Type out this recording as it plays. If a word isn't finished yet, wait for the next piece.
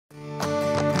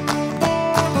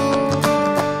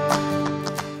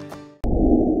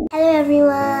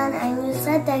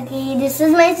This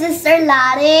is my sister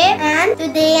Lare, and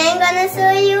today I'm gonna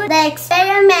show you the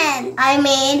experiment I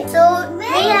made. So we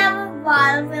have a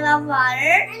bottle full of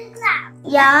water and glass.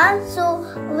 Yeah, so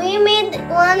we made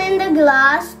one in the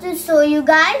glass to show you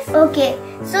guys. Okay,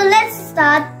 so let's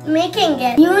start making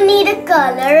it. You need a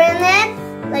color in it,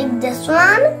 like this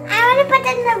one. I want to put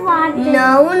it in the water.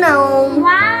 No.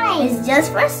 Why? It's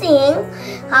just for seeing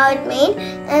how it made.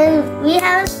 And we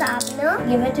have a sharpener.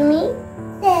 Give it to me.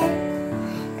 There.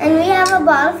 And we have a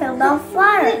bottle filled of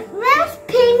water. Where's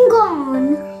pink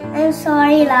on? I'm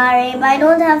sorry, Larry, but I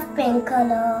don't have pink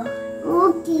color.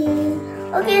 Okay.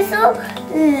 Okay, so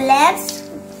let's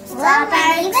start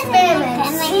our experiment.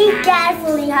 See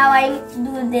carefully how I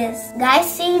do this. Guys,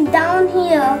 see down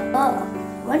here. Oh,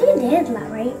 what you did,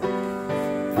 Larry?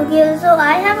 Okay, so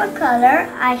I have a color.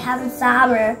 I have a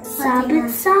sabber. Stop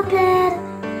it.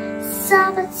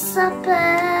 How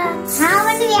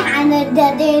many hands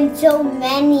are there in so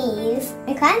many?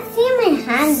 I can't see my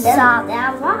hand. Stop.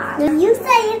 That one. You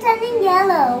say you're turning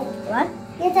yellow. What?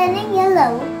 You're turning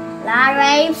yellow.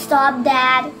 Larry, stop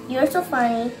that. You're so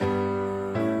funny.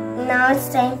 Now it's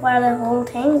time for the whole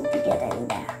thing to get in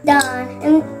there. Done.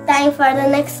 And time for the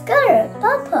next color.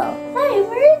 Purple. Hey,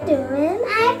 what are you doing?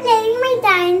 I'm playing my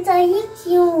dinosaur. He's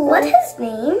cute. What's his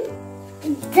name?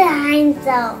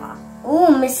 Dinosaur.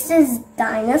 Oh, Mrs.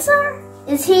 Dinosaur?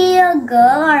 Is he a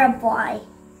girl or a boy?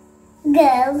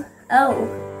 Girl. Oh,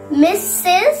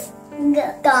 Mrs.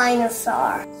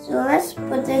 Dinosaur. So let's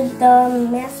put the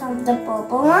mess of the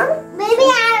purple one. Maybe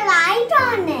I write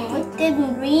on it. It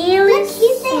didn't really. Look,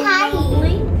 he say hi.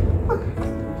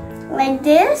 Like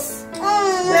this.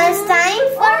 Now it's time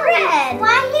for red.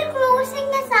 Why are you closing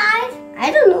his eyes?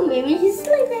 I don't know, maybe he's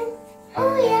sleeping.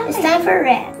 Oh yeah. It's time for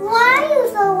red. Why are you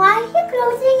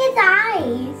closing his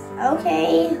eyes?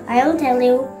 Okay, I'll tell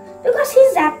you. Because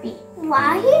he's happy.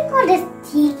 Why he got his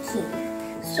teeth?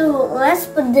 So let's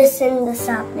put this in the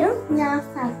sharpener. No,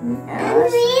 something. And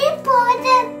we put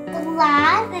the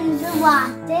glass in the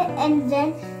water and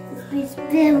then we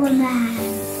spill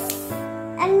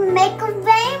and make a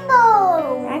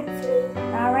rainbow. Actually,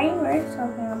 alright, we're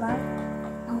talking about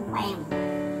A rainbow.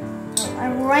 a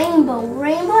rainbow.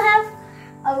 Rainbow have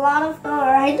a lot of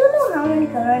color. I don't know how many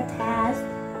color it has,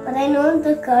 but I know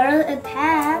the color it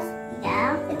has.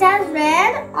 Yeah. It has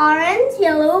red, orange,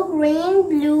 yellow, green,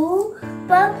 blue,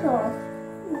 purple.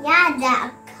 Yeah,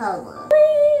 that color.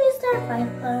 Is there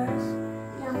 5 colors?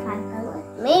 Yeah, 5 colors.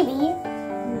 Maybe.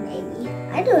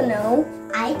 I don't know.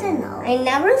 I don't know. I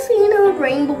never seen a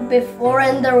rainbow before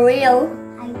in the real.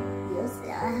 I use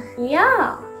it.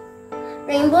 Yeah.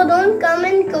 Rainbow don't come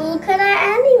in Kolkata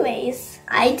anyways.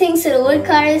 I think Silver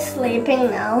Car is sleeping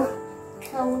now.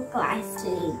 Silver Car is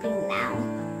sleeping now.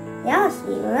 Yeah,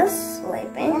 she was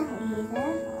sleeping.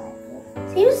 Yeah,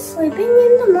 She was sleeping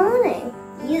in the morning.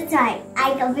 you try.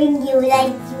 I copying you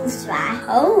like you try.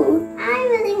 Oh. I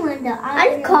really want to. Are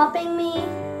you copying me?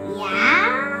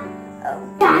 Yeah. Oh.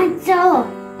 Dinosaur.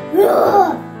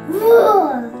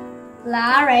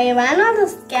 Larry, why not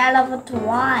scared of a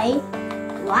toy?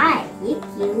 Why? It's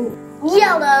you.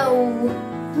 Yellow.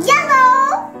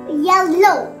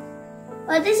 Yellow.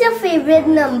 What is your favorite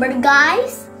number,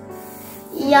 guys?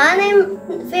 Your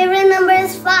favorite number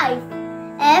is 5.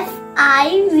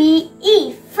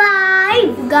 F-I-V-E.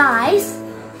 5, guys.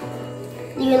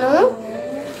 You know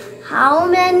how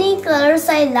many colors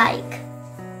I like?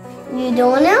 You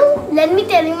don't know? Let me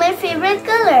tell you my favorite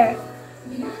color.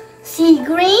 Sea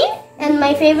green and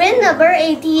my favorite number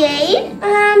 88.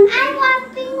 I'm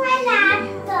watching my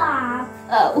laptop.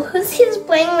 Oh, she's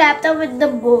playing laptop with the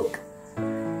book.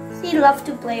 She loves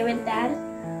to play with that.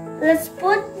 Let's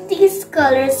put these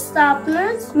color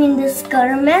sharpeners, this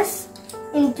color mess,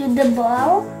 into the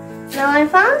ball. Now I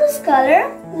found this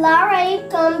color. Larry,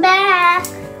 come back.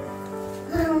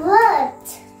 What?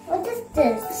 What is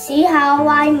this? See how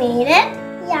I made it?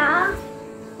 Yeah.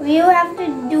 You have to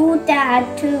do that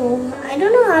too. I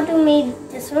don't know how to make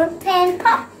this one. Pen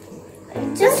pop.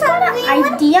 Just got an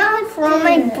idea from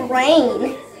my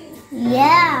brain.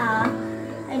 Yeah.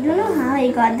 I don't know how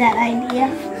I got that idea.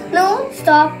 No,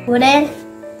 stop. Put it.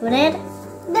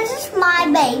 This is my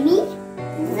baby.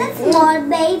 Is this small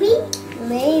baby?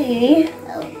 Maybe.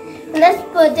 Let's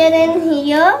put it in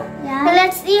here. Yeah.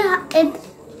 Let's see how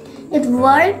it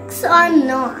works or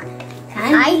not.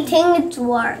 I think it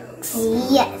works.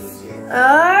 Yes.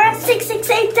 6, 6,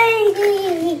 8,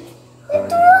 8.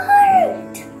 It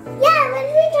worked. Yeah, let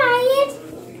me try it.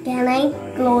 Can I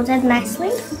close it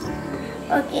nicely?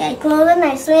 Okay, I close it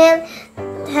nicely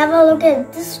and have a look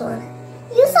at this one.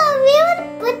 You saw we would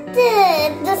put the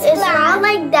It's not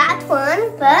like that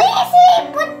one, but we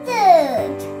put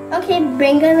it. Okay,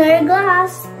 bring another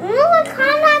glass. No, I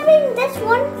can't have this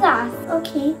one glass.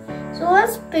 Okay, so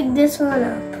let's pick this one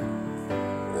up.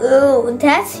 Ooh,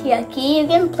 that's yucky. You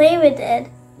can play with it.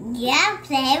 Yeah,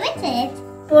 play with it.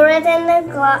 Pour it in the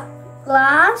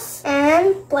glass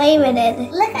and play with it.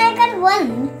 Look, I got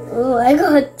one. Ooh, I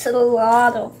got a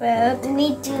lot of it.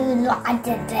 Me too, lot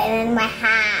it in my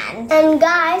hand. And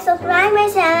guys, subscribe my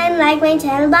channel and like my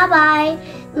channel. Bye bye.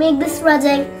 Make this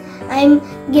project. I'm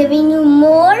giving you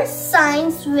more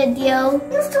science video.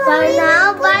 For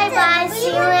now, bye bye. See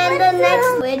you in the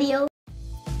next video.